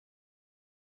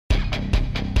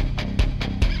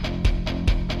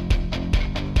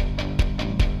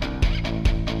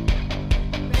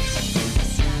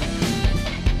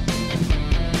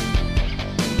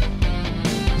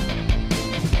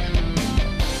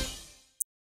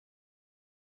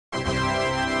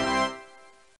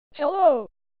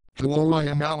Hello, I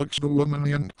am Alex the Woman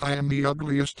and I am the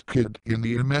ugliest kid in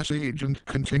the MS Agent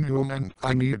continuum and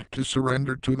I need to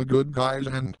surrender to the good guys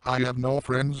and I have no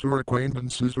friends or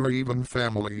acquaintances or even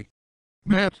family.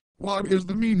 Matt, what is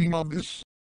the meaning of this?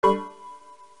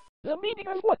 The meaning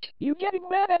of what? You getting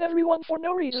mad at everyone for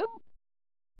no reason?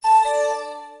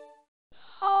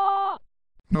 Ah!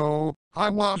 No, I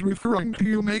was referring to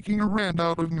you making a rant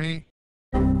out of me.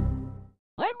 I made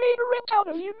a rent out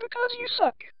of you because you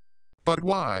suck. But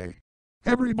why?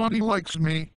 Everybody likes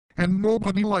me, and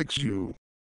nobody likes you.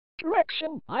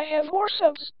 Correction, I have more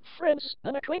subs, friends,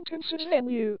 and acquaintances than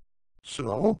you.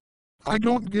 So? I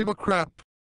don't give a crap.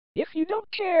 If you don't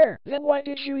care, then why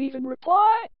did you even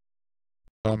reply?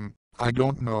 I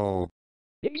don't know.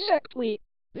 Exactly.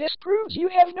 This proves you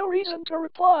have no reason to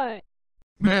reply.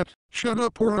 Matt, shut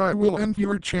up or I will end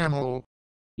your channel.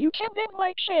 You can't end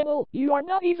my channel, you are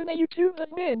not even a YouTube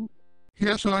admin.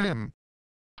 Yes, I am.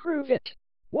 Prove it.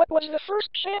 What was the first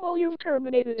channel you've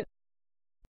terminated?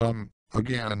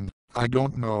 Again, I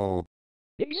don't know.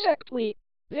 Exactly.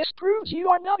 This proves you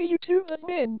are not a YouTube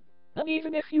admin. And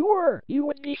even if you were, you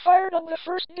would be fired on the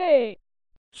first day.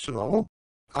 So?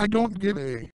 I don't give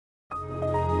a...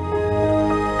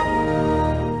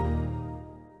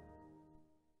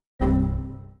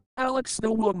 Alex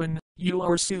the Woman, you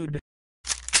are sued.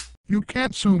 You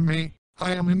can't sue me.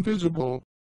 I am invisible.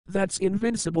 That's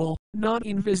invincible, not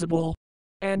invisible.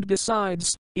 And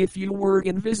besides, if you were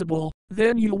invisible,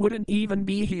 then you wouldn't even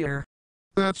be here.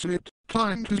 That's it.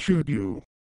 Time to shoot you.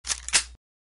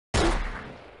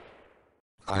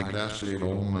 I guess it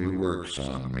only works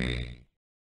on me.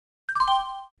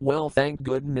 Well, thank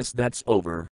goodness that's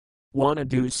over. Wanna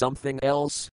do something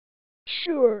else?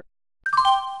 Sure.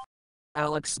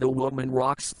 Alex the Woman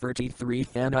rocks 33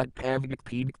 Fan at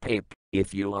Pavik.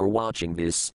 If you are watching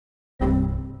this.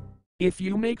 If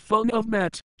you make fun of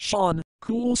Matt, Sean,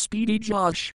 Cool Speedy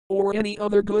Josh, or any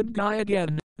other good guy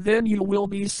again, then you will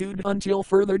be sued until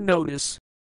further notice.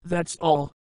 That's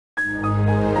all. The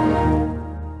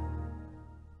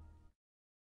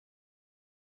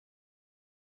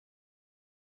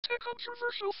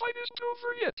controversial fight isn't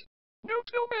over yet. No,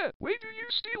 tell Matt. Wait, do you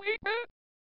still hate Matt?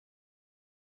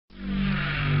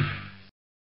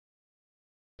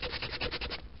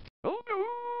 Oh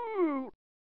no!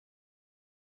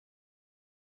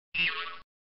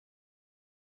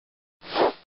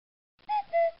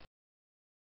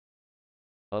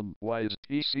 Why is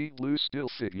PC Blue still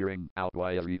figuring out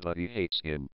why everybody hates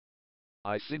him?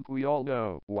 I think we all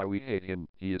know why we hate him.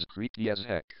 He is creepy as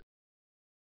heck.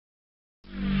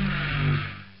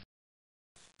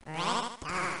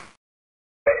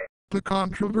 The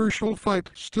controversial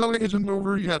fight still isn't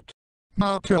over yet.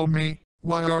 Now tell me,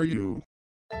 why are you?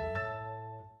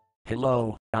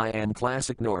 Hello, I am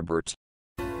Classic Norbert.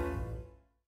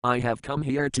 I have come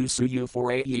here to sue you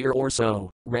for a year or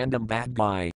so, random bad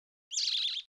guy.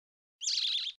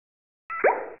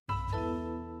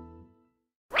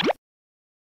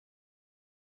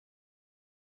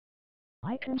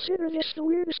 I consider this the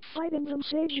weirdest fight in the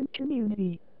MSAGENT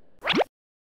community.